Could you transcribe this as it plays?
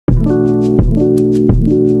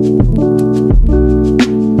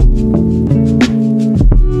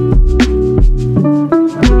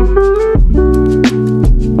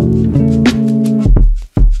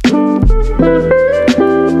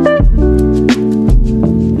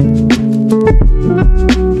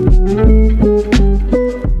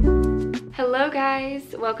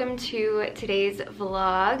welcome to today's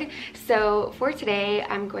vlog. So for today,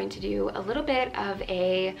 I'm going to do a little bit of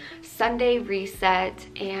a Sunday reset,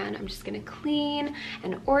 and I'm just gonna clean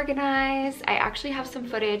and organize. I actually have some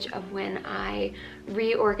footage of when I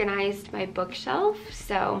reorganized my bookshelf.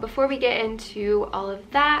 So before we get into all of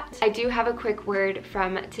that, I do have a quick word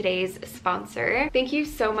from today's sponsor. Thank you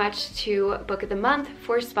so much to Book of the Month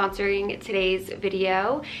for sponsoring today's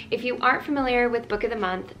video. If you aren't familiar with Book of the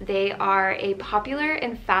Month, they are a popular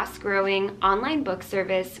and fast-growing online book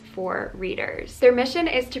service for readers. Their mission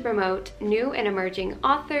is to promote new and emerging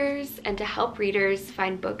authors and to help readers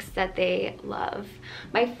find books that they love.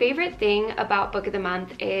 My favorite thing about Book of the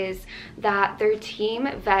Month is that their team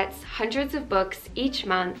vets hundreds of books each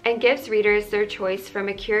month and gives readers their choice from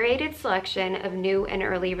a curated selection of new and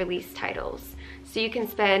early release titles, so you can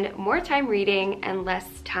spend more time reading and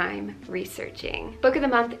less time researching. Book of the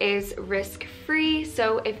Month is risk-free,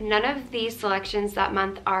 so if none of these selections that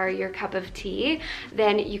month are your cup of tea,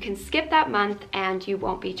 then you can skip that month and you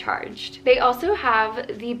won't be charged. They also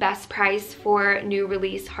have the best price for new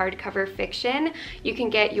release hardcover fiction. You can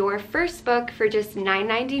get your first book for just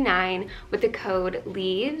 $9.99 with the code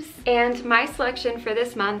LEAVES. And my selection for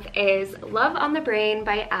this month is Love on the Brain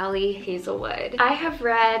by Ali Hazelwood. I have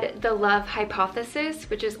read The Love Hypothesis,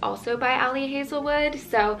 which is also by Ali Hazelwood,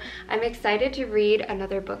 so I'm excited to read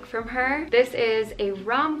another book from her. This is a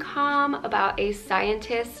rom-com about a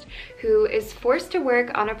scientist who is forced to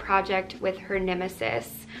work on a project with her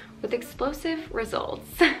nemesis, with explosive results.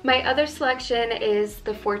 My other selection is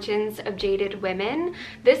The Fortunes of Jaded Women.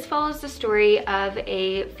 This follows the story of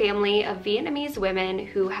a family of Vietnamese women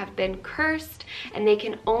who have been cursed and they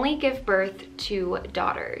can only give birth to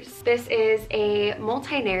daughters. This is a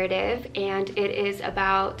multi-narrative and it is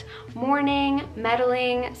about mourning,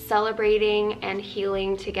 meddling, celebrating, and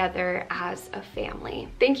healing together as a family.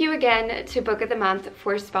 Thank you again to Book of the Month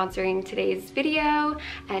for sponsoring today's video,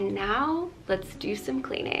 and now let's do some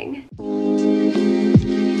cleaning.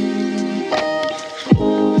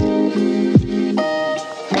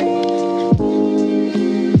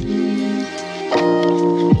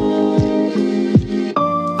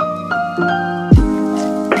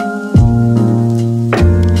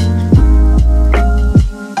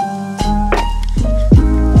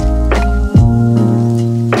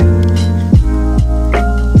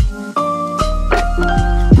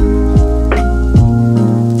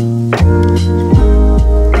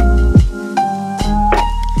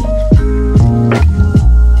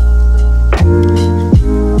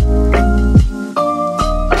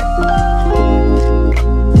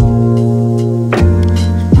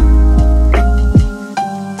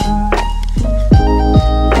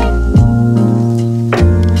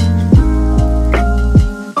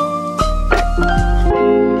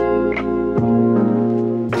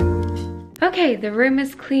 Okay, the room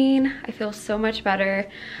is clean. I feel so much better.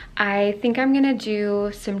 I think I'm gonna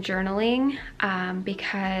do some journaling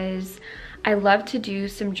because I love to do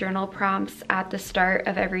some journal prompts at the start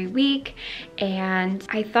of every week, and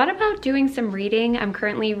I thought about doing some reading. I'm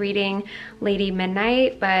currently reading Lady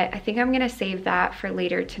Midnight, but I think I'm gonna save that for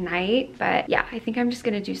later tonight. But yeah, I think I'm just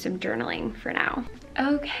gonna do some journaling for now.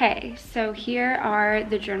 Okay, so here are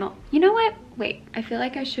the journal. You know what? Wait, I feel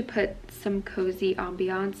like I should put some cozy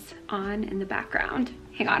ambiance on in the background.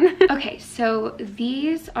 Hang on. Okay, so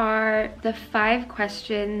these are the 5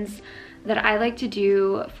 questions that I like to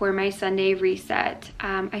do for my Sunday reset.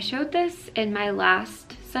 I showed this in my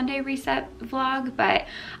last Sunday reset vlog, but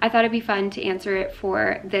I thought it'd be fun to answer it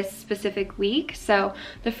for this specific week. So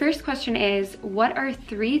the first question is, what are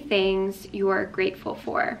 3 things you are grateful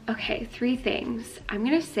for? Okay, 3 things. I'm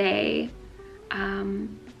gonna say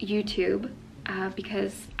YouTube,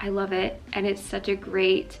 because I love it and it's such a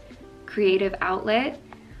great creative outlet.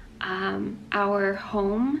 Our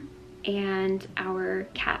home and our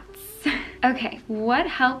cats. Okay, what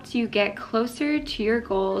helped you get closer to your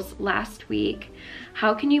goals last week?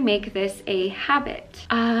 How can you make this a habit?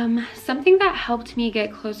 Something that helped me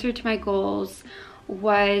get closer to my goals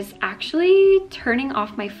was actually turning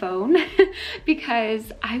off my phone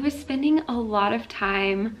because I was spending a lot of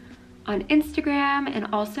time on Instagram and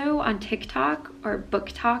also on TikTok, or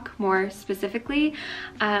BookTok more specifically.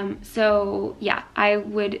 So yeah, I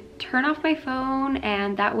would turn off my phone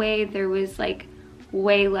and that way there was like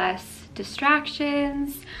way less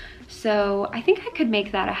distractions. So I think I could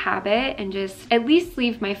make that a habit and just at least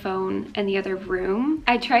leave my phone in the other room.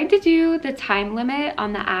 I tried to do the time limit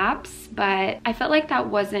on the apps, but I felt like that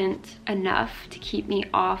wasn't enough to keep me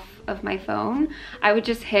off of my phone. I would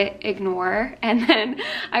just hit ignore and then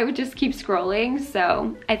I would just keep scrolling.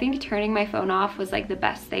 So I think turning my phone off was like the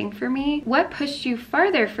best thing for me. What pushed you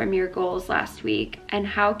farther from your goals last week, and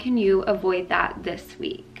how can you avoid that this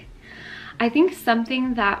week? I think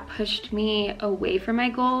something that pushed me away from my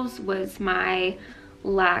goals was my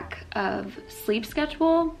lack of sleep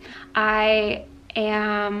schedule. I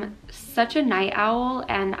am such a night owl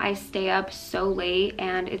and I stay up so late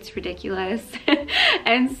and it's ridiculous.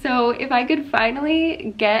 And so if I could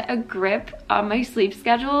finally get a grip on my sleep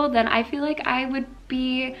schedule, then I feel like I would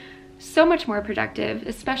be so much more productive,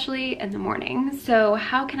 especially in the morning. So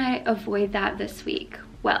how can I avoid that this week?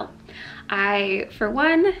 Well, I, for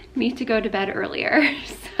one, need to go to bed earlier,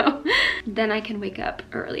 so then I can wake up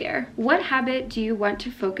earlier. What habit do you want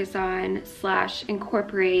to focus on /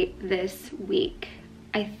 incorporate this week?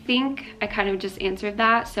 I think I kind of just answered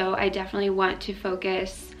that, so I definitely want to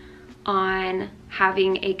focus on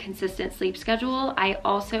having a consistent sleep schedule. I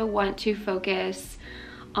also want to focus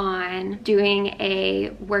on doing a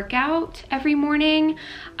workout every morning.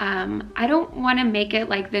 I don't want to make it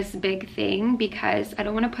like this big thing because I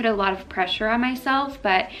don't want to put a lot of pressure on myself,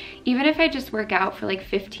 but even if I just work out for like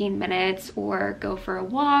 15 minutes or go for a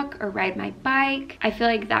walk or ride my bike, I feel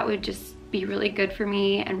like that would just be really good for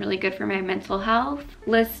me and really good for my mental health.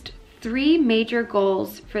 List 3 major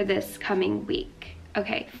goals for this coming week.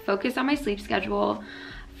 Okay, focus on my sleep schedule,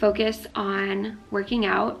 focus on working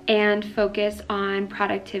out, and focus on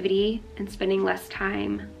productivity and spending less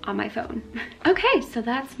time on my phone. Okay, so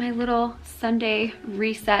that's my little Sunday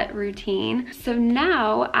reset routine. So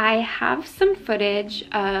now I have some footage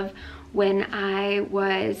of when I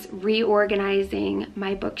was reorganizing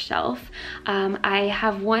my bookshelf. I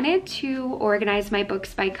have wanted to organize my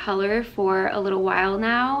books by color for a little while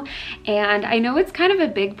now, and I know it's kind of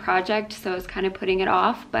a big project, so I was kind of putting it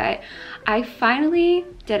off, but I finally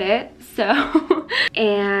did it. So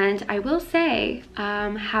and I will say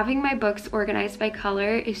having my books organized by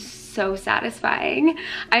color is so satisfying.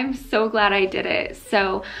 I'm so glad I did it.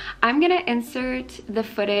 So I'm gonna insert the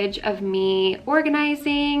footage of me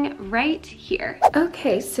organizing right here.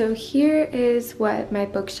 Okay, so here is what my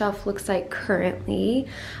bookshelf looks like currently.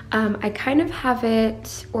 I kind of have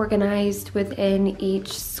it organized within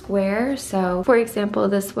each square. So for example,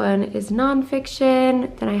 this one is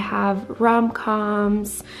nonfiction, then I have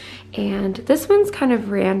rom-coms, and this one's kind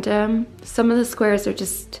of random. Some of the squares are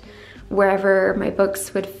just wherever my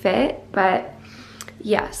books would fit, but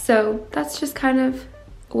yeah, so that's just kind of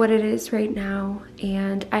what it is right now.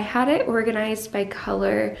 And I had it organized by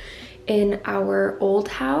color in our old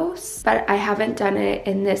house, but I haven't done it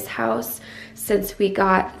in this house since we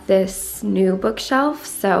got this new bookshelf.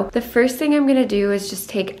 So the first thing I'm gonna do is just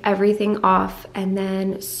take everything off and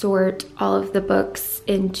then sort all of the books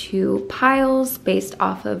into piles based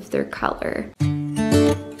off of their color.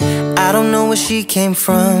 I don't know where she came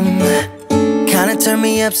from, kinda turned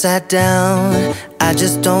me upside down. I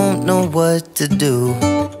just don't know what to do.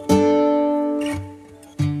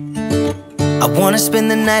 I wanna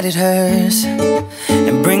spend the night at hers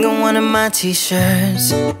and bring her one of my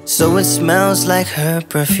t-shirts so it smells like her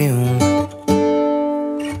perfume.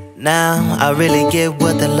 Now I really get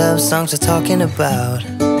what the love songs are talking about,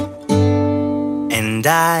 and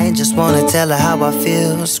I just wanna tell her how I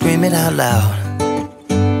feel, scream it out loud.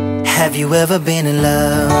 Have you ever been in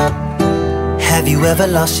love? Have you ever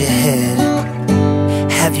lost your head?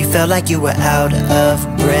 Have you felt like you were out of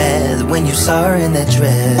breath when you saw her in that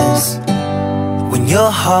dress? When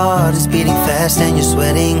your heart is beating fast and you're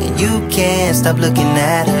sweating and you can't stop looking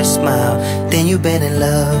at her smile, then you've been in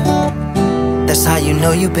love. That's how you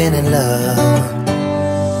know you've been in love.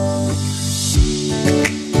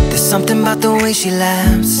 There's something about the way she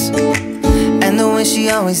laughs and the way she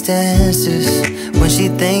always dances when she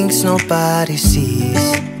thinks nobody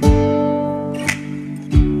sees.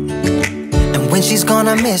 And when she's gone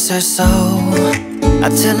I miss her so. I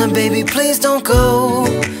tell her, baby, please don't go.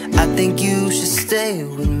 I think you should stay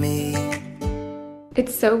with me.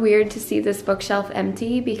 It's so weird to see this bookshelf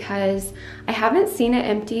empty because I haven't seen it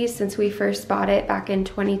empty since we first bought it back in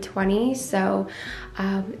 2020. So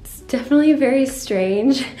it's definitely very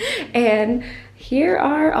strange. And here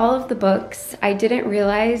are all of the books. I didn't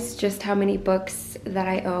realize just how many books that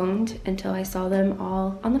I owned until I saw them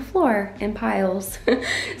all on the floor in piles.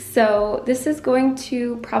 So this is going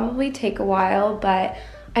to probably take a while, but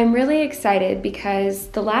I'm really excited because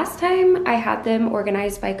the last time I had them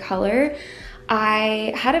organized by color,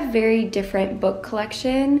 I had a very different book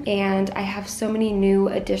collection and I have so many new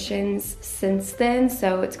additions since then,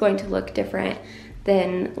 so it's going to look different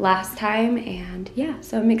than last time, and yeah,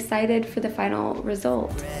 so I'm excited for the final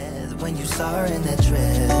result. When you saw her in that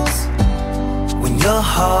dress, when your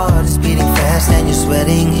heart is beating fast and you're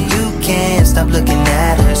sweating, you can't stop looking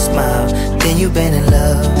at her smile, then you've been in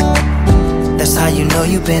love. That's how you know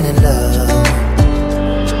you've been in love.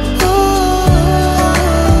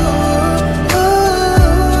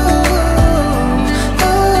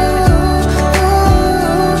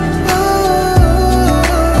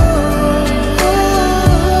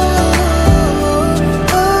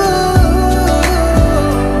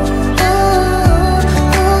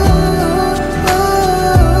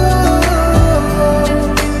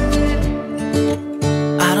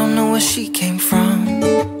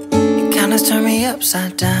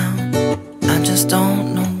 Upside down, I just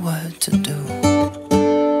don't know what to do.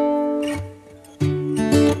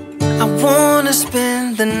 I wanna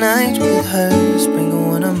spend the night with her, bring her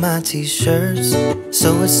one of my t-shirts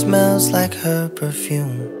so it smells like her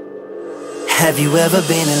perfume. Have you ever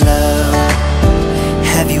been in love?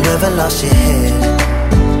 Have you ever lost your head?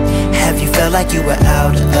 Have you felt like you were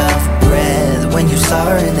out of breath when you saw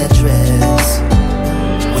her in that dress?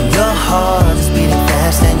 When your heart is beating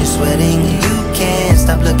fast and you're sweating, you can't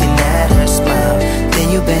stop looking at her smile,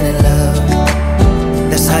 then you've been in love.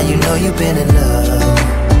 That's how you know you've been in love.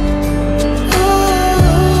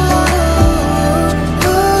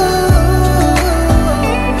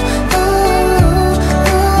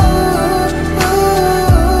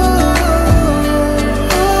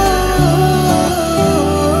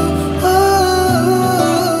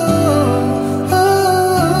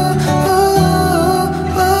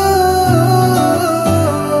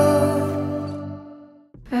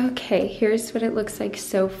 Okay, here's what it looks like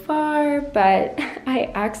so far, but I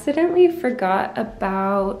accidentally forgot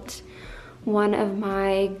about one of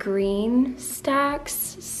my green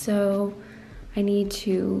stacks, so I need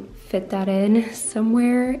to fit that in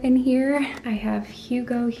somewhere in here. I have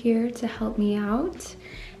Hugo here to help me out.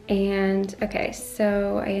 And okay,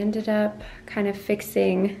 so I ended up kind of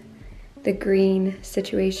fixing the green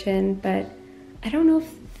situation, but I don't know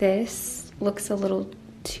if this looks a little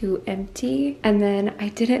too empty. And then I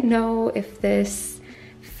didn't know if this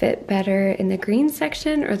fit better in the green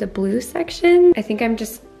section or the blue section. I think I'm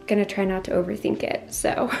just gonna try not to overthink it,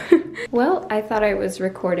 so. Well, I thought I was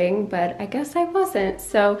recording, but I guess I wasn't.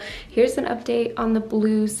 So here's an update on the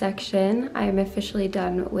blue section. I'm officially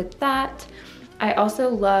done with that. I also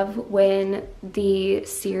love when the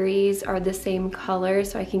series are the same color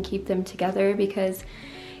so I can keep them together, because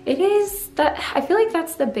it is that, I feel like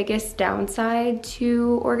that's the biggest downside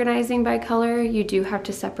to organizing by color. You do have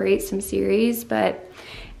to separate some series, but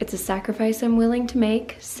it's a sacrifice I'm willing to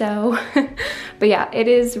make, so. But yeah, it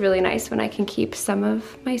is really nice when I can keep some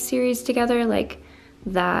of my series together, like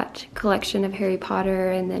that collection of Harry Potter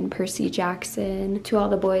and then Percy Jackson, To All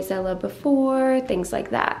the Boys I Loved Before, things like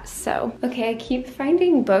that. So, okay, I keep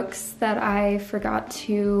finding books that I forgot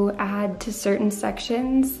to add to certain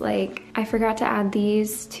sections. Like, I forgot to add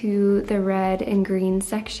these to the red and green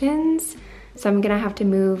sections, so I'm gonna have to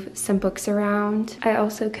move some books around. I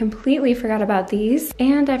also completely forgot about these,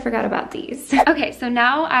 and I forgot about these. Okay, so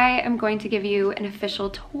now I am going to give you an official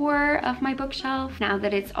tour of my bookshelf now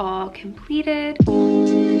that it's all completed.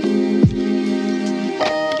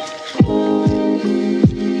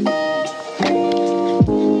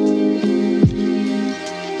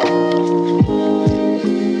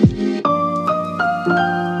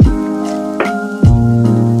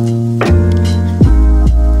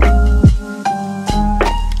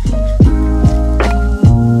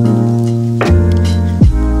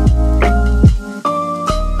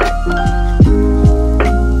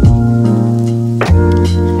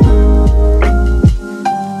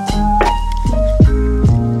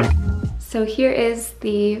 So here is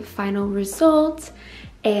the final result,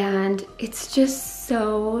 and it's just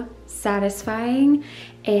so satisfying.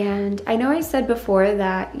 And I know I said before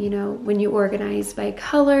that, you know, when you organize by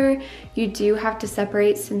color, you do have to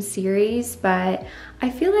separate some series, but I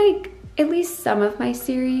feel like at least some of my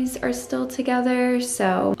series are still together.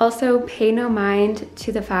 So also pay no mind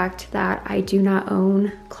to the fact that I do not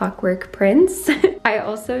own Clockwork Prince. I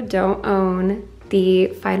also don't own the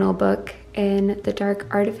final book in the Dark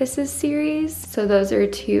Artifices series. So those are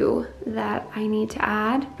two that I need to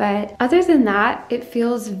add. But other than that, it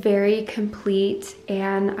feels very complete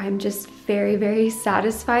and I'm just very, very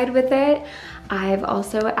satisfied with it. I've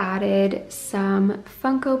also added some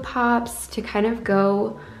Funko Pops to kind of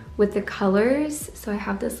go with the colors. So I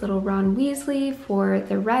have this little Ron Weasley for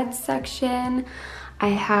the red section. I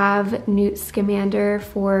have Newt Scamander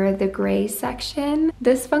for the gray section.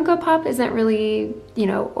 This Funko Pop isn't really, you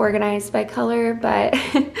know, organized by color, but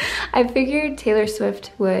I figured Taylor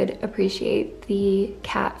Swift would appreciate the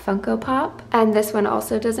cat Funko Pop. And this one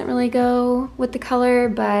also doesn't really go with the color,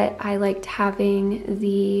 but I liked having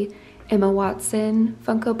the Emma Watson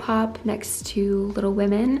Funko Pop next to Little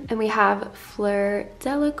Women. And we have Fleur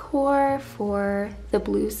Delacour for the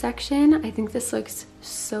blue section. I think this looks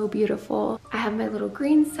so beautiful. I have my little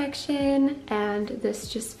green section, and this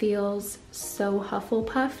just feels so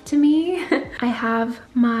Hufflepuff to me. I have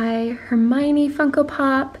my Hermione Funko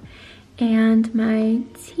Pop and my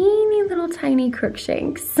teeny little tiny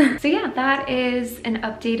Crookshanks. So yeah, that is an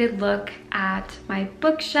updated look at my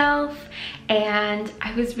bookshelf, and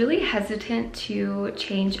I was really hesitant to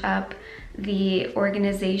change up the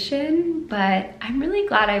organization, but I'm really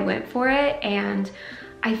glad I went for it, and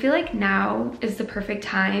I feel like now is the perfect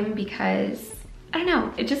time because, I don't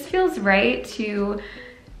know, it just feels right to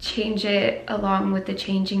change it along with the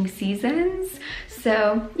changing seasons.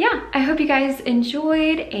 So yeah, I hope you guys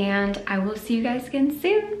enjoyed, and I will see you guys again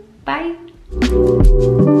soon. Bye.